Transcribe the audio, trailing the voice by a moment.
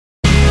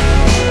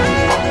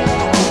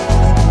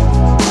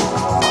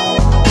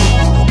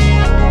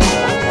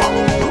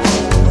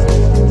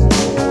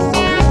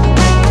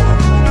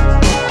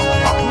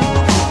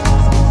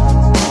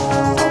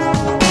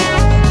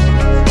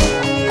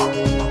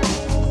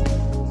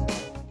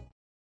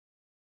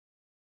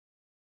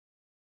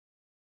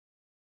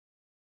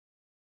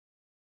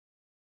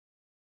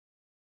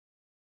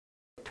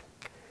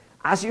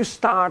as you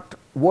start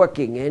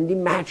working and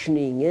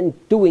imagining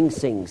and doing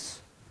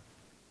things,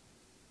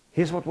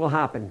 here's what will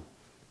happen.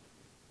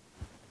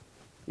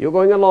 You're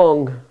going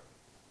along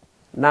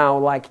now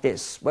like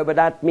this, whether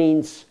that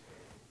means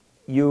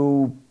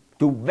you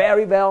do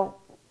very well,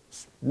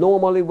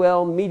 normally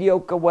well,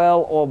 mediocre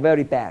well, or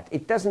very bad.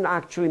 It doesn't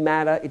actually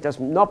matter. It does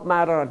not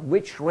matter at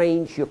which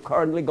range you're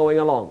currently going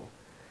along.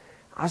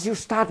 As you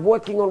start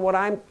working on what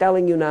I'm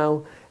telling you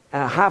now,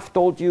 have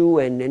told you,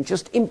 and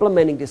just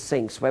implementing these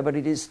things, whether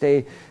it is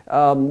the,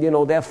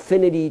 the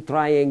affinity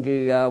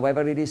triangle,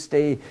 whether it is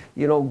the,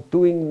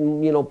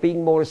 doing,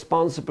 being more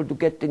responsible to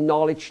get the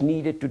knowledge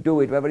needed to do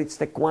it, whether it's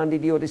the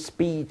quantity or the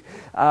speed,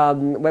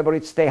 whether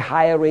it's the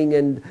hiring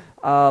and,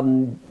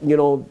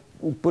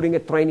 putting a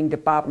training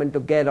department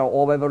together,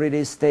 or whether it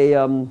is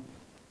the,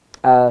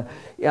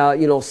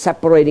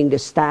 separating the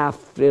staff,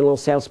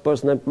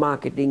 salesperson and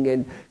marketing,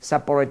 and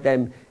separate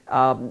them.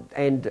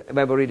 And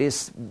whether it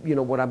is,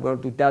 what I'm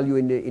going to tell you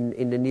in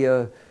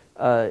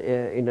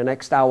the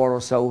next hour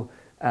or so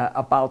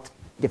about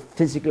the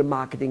physical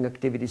marketing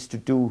activities to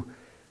do,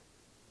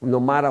 no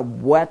matter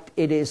what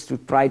it is to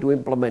try to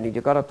implement it,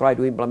 you've got to try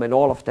to implement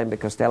all of them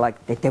because they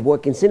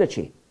work in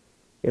synergy.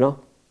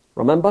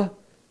 Remember,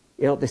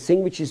 the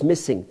thing which is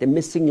missing, the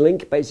missing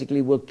link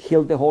basically will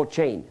kill the whole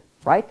chain,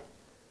 right?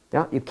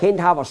 Yeah, you can't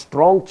have a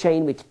strong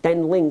chain with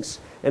 10 links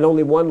and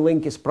only one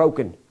link is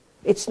broken.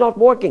 It's not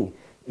working.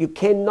 You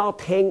can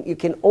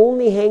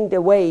only hang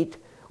the weight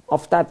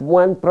of that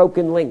one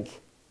broken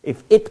link.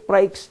 If it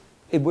breaks,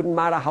 it wouldn't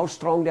matter how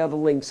strong the other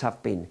links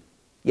have been.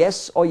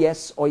 Yes, or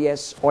yes, or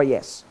yes, or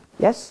yes.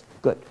 Yes?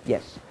 Good,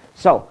 yes.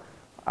 So,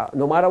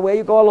 no matter where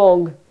you go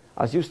along,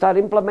 as you start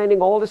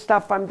implementing all the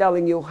stuff I'm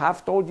telling you,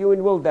 have told you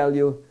and will tell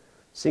you,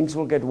 things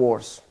will get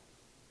worse.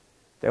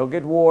 They'll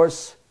get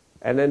worse,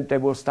 and then they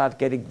will start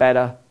getting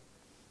better,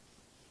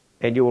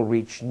 and you will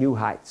reach new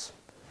heights.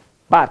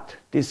 But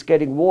this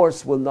getting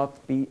worse will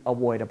not be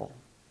avoidable.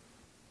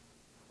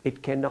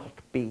 It cannot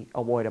be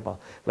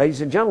avoidable.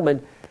 Ladies and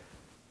gentlemen,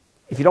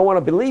 if you don't want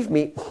to believe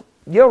me,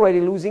 you're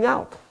already losing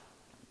out.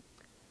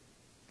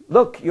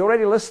 Look, you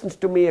already listened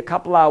to me a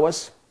couple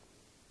hours.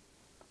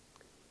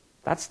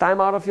 That's time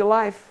out of your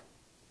life.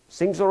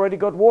 Things already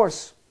got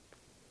worse.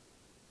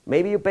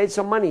 Maybe you paid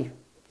some money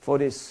for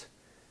this.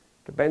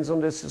 Depends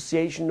on the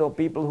association or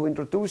people who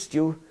introduced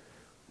you.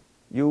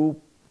 You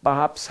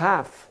perhaps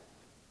have.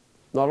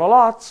 Not a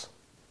lot.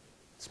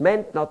 It's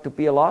meant not to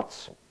be a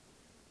lot.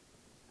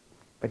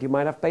 But you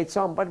might have paid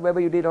some. But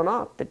whether you did or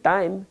not, the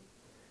time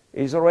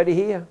is already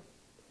here.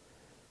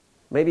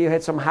 Maybe you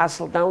had some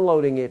hassle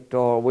downloading it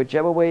or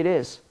whichever way it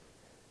is.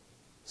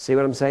 See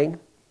what I'm saying?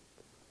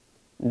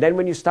 And then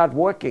when you start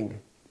working,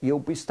 you'll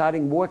be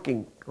starting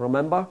working.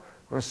 Remember,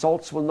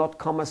 results will not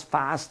come as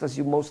fast as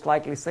you most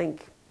likely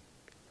think.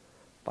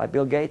 By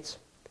Bill Gates.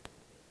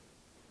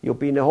 You'll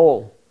be in a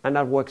hole. And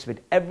that works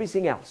with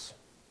everything else.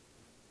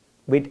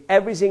 With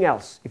everything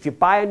else. If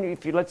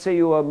you let's say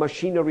you're a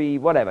machinery,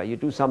 whatever, you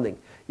do something.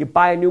 You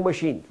buy a new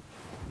machine.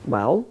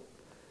 Well,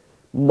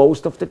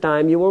 most of the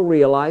time you will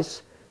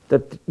realize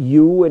that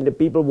you and the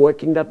people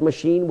working that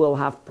machine will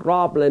have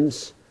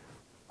problems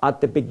at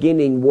the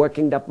beginning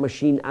working that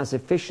machine as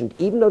efficient.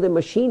 Even though the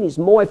machine is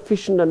more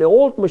efficient than the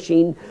old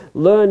machine,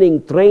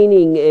 learning,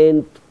 training,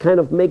 and kind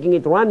of making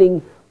it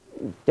running,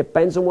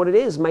 depends on what it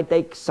is. Might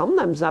take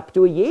sometimes up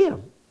to a year,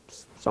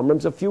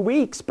 sometimes a few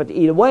weeks, but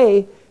either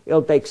way,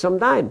 it'll take some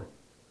time.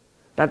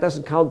 That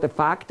doesn't count the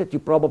fact that you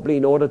probably,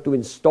 in order to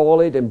install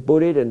it and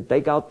put it and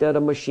take out the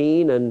other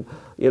machine, and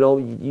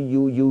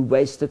you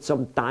wasted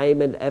some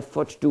time and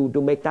effort to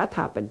make that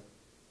happen.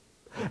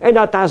 And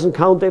that doesn't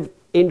count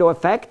into the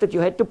fact that you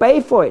had to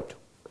pay for it,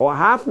 or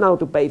have now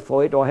to pay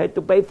for it, or had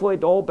to pay for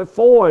it all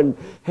before and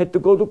had to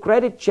go to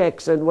credit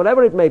checks and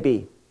whatever it may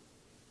be.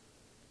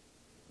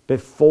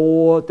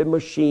 Before the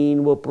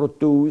machine will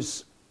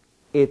produce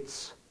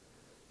its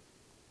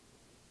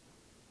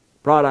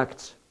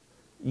products,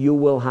 you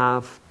will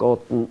have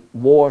gotten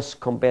worse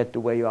compared to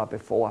where you are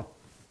before.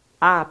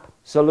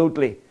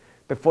 Absolutely.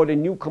 Before the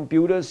new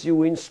computers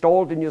you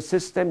installed in your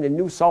system, the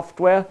new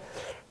software,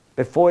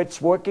 before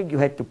it's working, you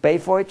had to pay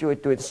for it, you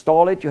had to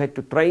install it, you had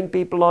to train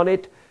people on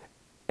it,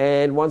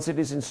 and once it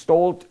is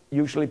installed,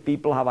 usually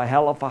people have a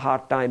hell of a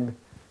hard time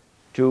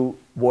to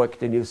work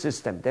the new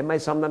system. They may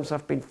sometimes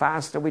have been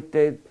faster with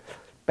the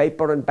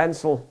paper and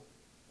pencil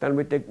than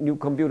with the new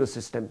computer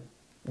system.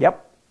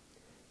 Yep.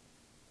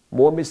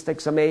 More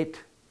mistakes are made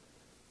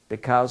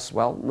because,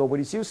 well,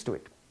 nobody's used to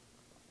it.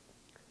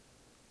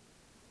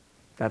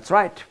 That's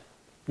right.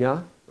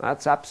 Yeah,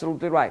 that's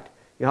absolutely right.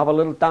 You have a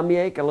little tummy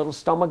ache, a little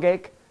stomach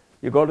ache.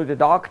 You go to the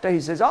doctor, he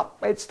says, oh,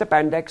 it's the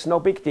appendix, no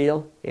big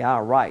deal.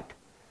 Yeah, right.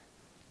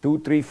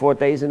 2, 3, 4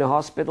 days in the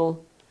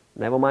hospital.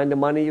 Never mind the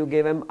money you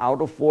give him,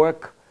 out of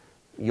work.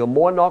 You're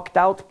more knocked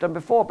out than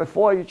before.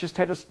 Before you just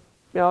had it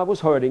was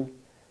hurting.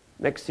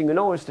 Next thing you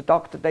know is the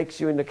doctor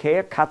takes you in the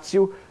care, cuts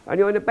you, and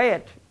you're in the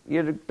bed.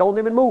 You don't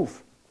even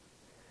move.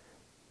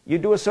 You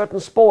do a certain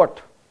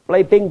sport,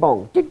 play ping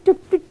pong.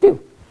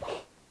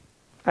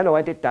 I know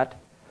I did that.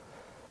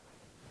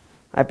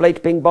 I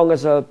played ping pong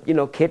as a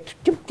kid,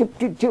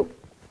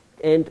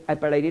 and I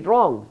played it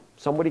wrong.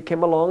 Somebody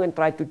came along and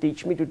tried to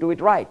teach me to do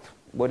it right,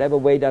 whatever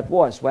way that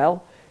was.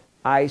 Well,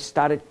 I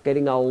started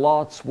getting a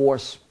lot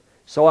worse,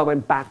 so I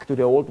went back to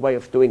the old way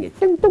of doing it.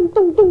 Ding, ding,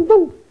 ding, ding,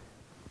 ding.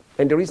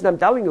 And the reason I'm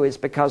telling you is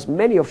because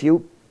many of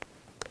you,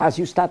 as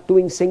you start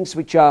doing things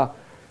which are,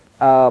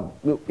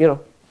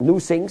 new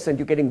things, and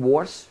you're getting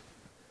worse,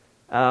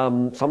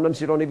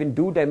 sometimes you don't even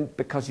do them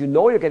because you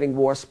know you're getting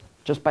worse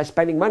just by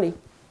spending money.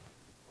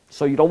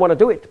 So you don't want to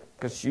do it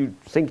because you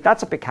think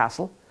that's a big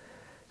hassle.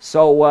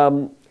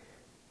 So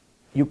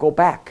you go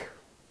back.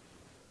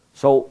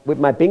 So with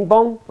my ping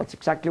pong, that's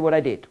exactly what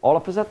I did. All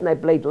of a sudden I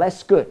played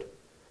less good.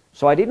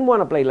 So I didn't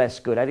want to play less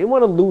good. I didn't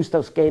want to lose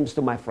those games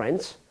to my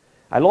friends.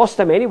 I lost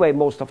them anyway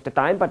most of the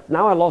time, but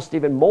now I lost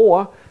even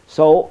more,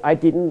 so I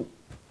didn't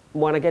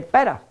want to get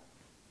better.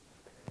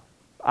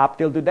 Up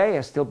till today,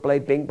 I still play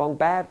ping pong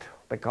bad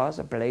because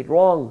I played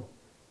wrong.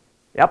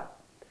 Yep.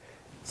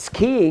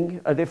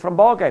 Skiing, a different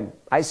ballgame.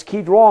 I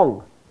skied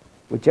wrong,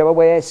 whichever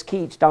way I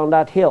skied down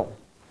that hill.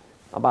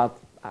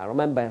 I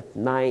remember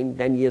 9,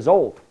 10 years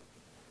old.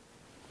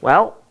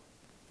 Well,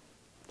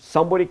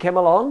 somebody came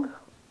along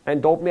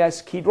and told me I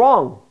skied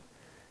wrong.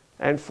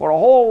 And for a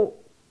whole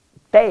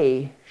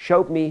day,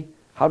 showed me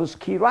how to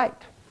ski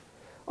right.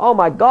 Oh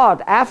my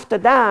God, after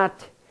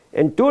that,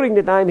 and during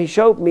the time he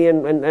showed me,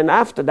 and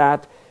after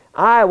that,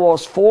 I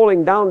was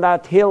falling down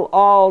that hill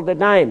all the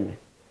time.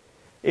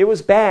 It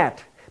was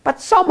bad. But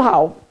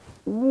somehow,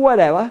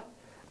 whatever,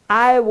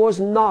 I was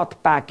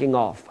not backing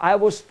off. I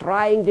was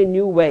trying the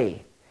new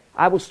way.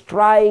 I was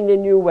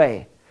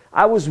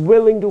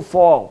willing to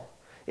fall.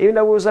 Even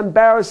though it was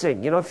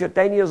embarrassing. If you're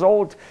 10 years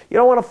old, you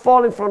don't want to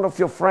fall in front of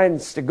your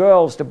friends, the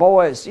girls, the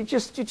boys. You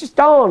just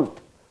don't.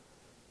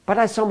 But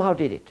I somehow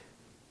did it.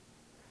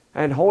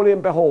 And holy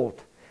and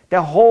behold,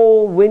 the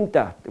whole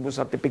winter, it was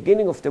at the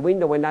beginning of the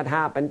winter when that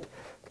happened,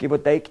 give or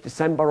take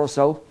December or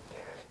so,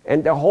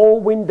 and the whole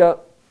winter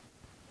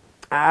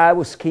I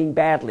was skiing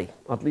badly,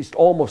 at least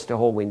almost the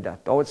whole winter.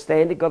 Towards the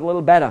end it got a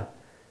little better.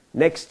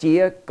 Next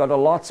year got a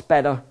lot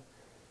better,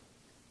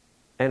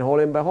 and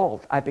holy and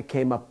behold, I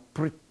became a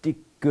pretty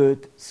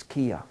good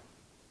skier.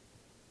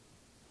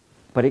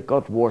 But it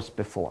got worse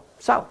before.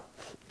 So,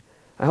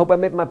 I hope I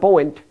made my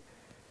point.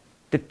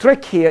 The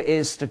trick here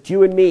is that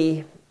you and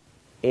me,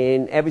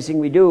 in everything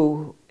we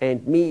do,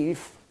 and me,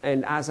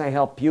 and as I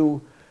help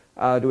you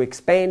to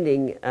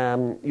expanding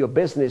your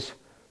business,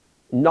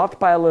 not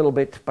by a little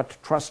bit, but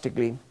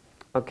drastically,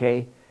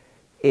 okay,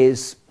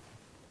 is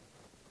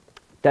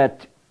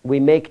that we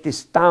make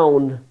this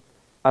down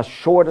as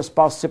short as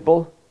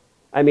possible.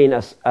 I mean,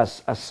 as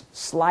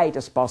slight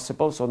as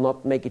possible, so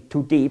not make it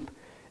too deep,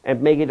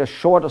 and make it as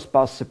short as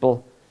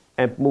possible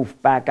and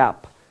move back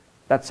up.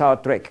 That's our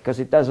trick, because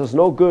it does us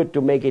no good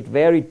to make it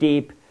very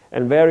deep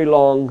and very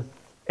long,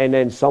 and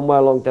then somewhere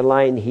along the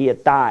line here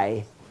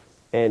die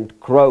and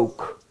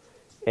croak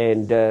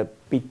and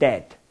be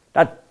dead.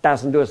 That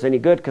doesn't do us any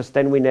good, because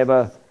then we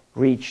never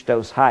reach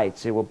those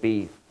heights. It will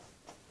be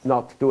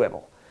not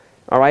doable.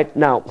 All right,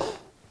 now,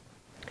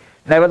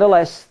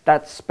 nevertheless,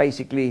 that's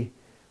basically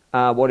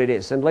what it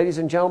is. And ladies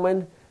and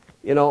gentlemen,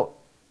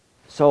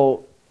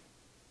 so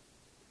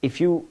if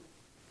you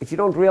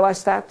don't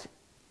realize that,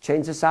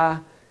 chances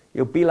are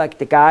you'll be like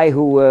the guy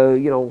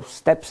who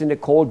steps in the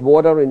cold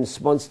water and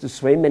wants to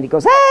swim, and he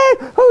goes, "Hey,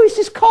 who is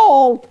this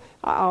cold?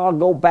 I'll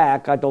go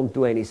back. I don't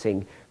do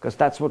anything," because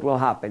that's what will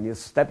happen. You're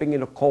stepping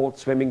in a cold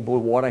swimming pool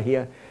water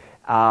here.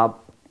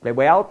 The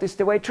way out is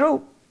the way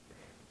through.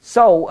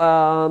 So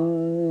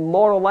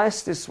more or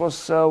less, this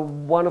was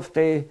one of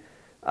the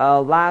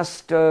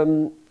last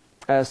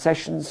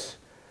sessions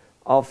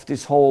of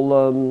this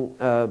whole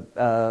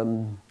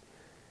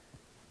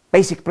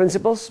basic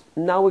principles.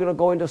 Now we're going to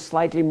go into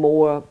slightly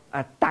more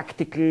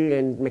tactical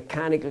and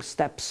mechanical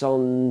steps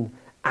on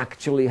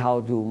actually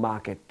how to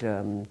market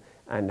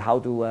and how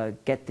to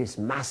get this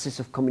masses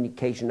of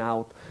communication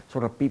out so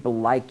that people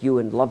like you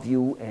and love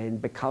you,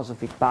 and because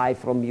of it buy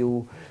from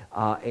you,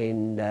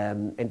 and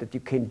that you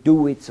can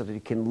do it so that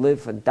you can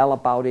live and tell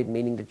about it,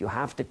 meaning that you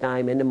have the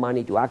time and the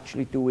money to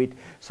actually do it,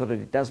 so that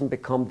it doesn't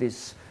become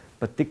this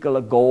particular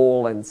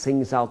goal and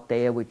things out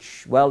there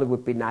which, well, it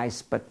would be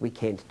nice, but we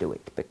can't do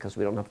it because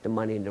we don't have the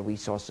money and the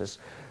resources.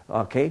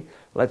 Okay,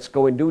 let's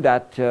go and do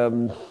that.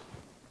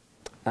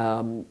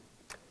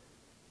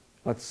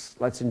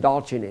 Let's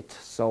indulge in it.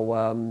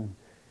 So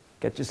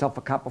get yourself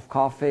a cup of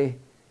coffee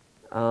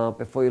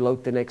before you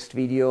load the next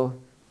video,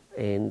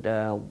 and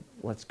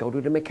let's go to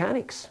the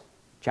mechanics.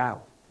 Ciao.